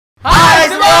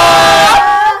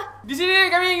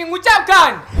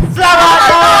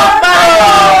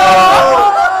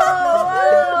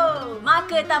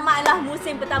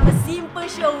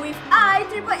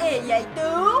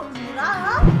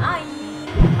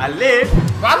Alif,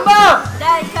 Mama.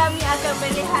 Dan kami akan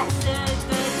berehat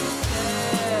seketika.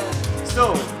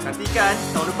 So, nantikan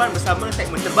tahun depan bersama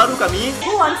segmen terbaru kami.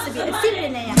 Who Wants to be a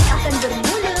Millionaire yang akan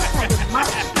bermula pada Mac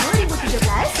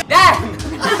 2017. Dan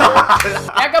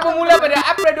yang akan bermula pada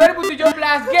April 2017,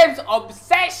 Games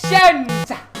Obsession.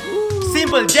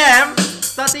 Simple Jam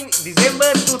starting December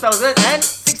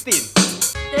 2016.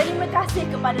 Terima kasih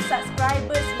kepada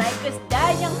subscribers, likers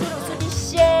dan yang turut sudi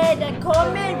share dan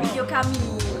komen video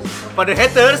kami. Pada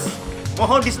haters,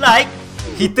 mohon dislike.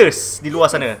 Haters di luar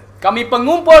sana, Kami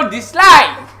pengumpul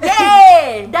dislike.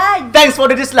 Yeay! Dan thanks for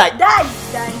the dislike. dan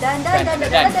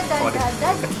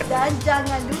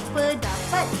jangan lupa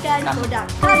dapatkan produk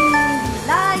kami di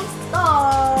Line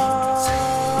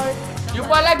Store.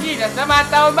 Jumpa lagi dan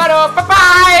selamat tahun baru.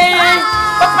 Bye-bye.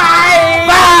 Bye-bye.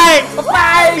 Bye.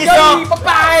 Bye-bye. Peace out. Joey,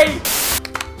 bye-bye.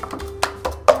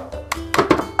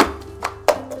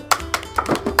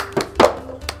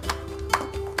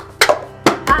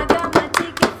 I got my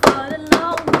ticket for the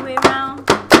long way round.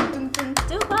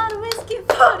 To buy the whiskey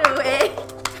for the way.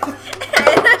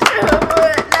 And I sure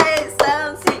would like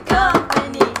some sweet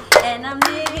company. And I'm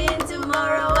leaving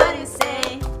tomorrow, what do you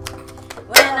say?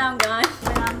 When I'm gone,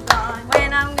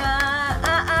 when I'm gone,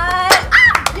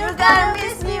 you're gonna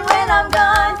miss me when I'm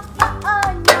gone.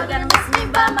 You're gonna miss me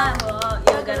by my walk.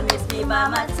 You're gonna miss me by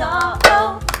my talk.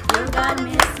 You're gonna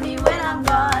miss me when I'm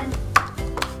gone.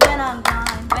 When I'm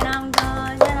gone, when I'm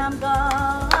gone, when I'm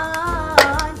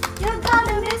gone. You're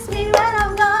gonna miss me when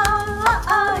I'm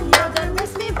gone. You're gonna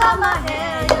miss me by my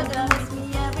hair. You're gonna miss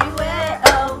me everywhere.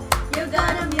 Oh, you're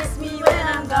gonna miss me when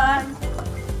I'm gone.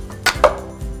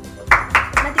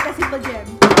 Nanti kasih Simple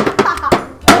Jam.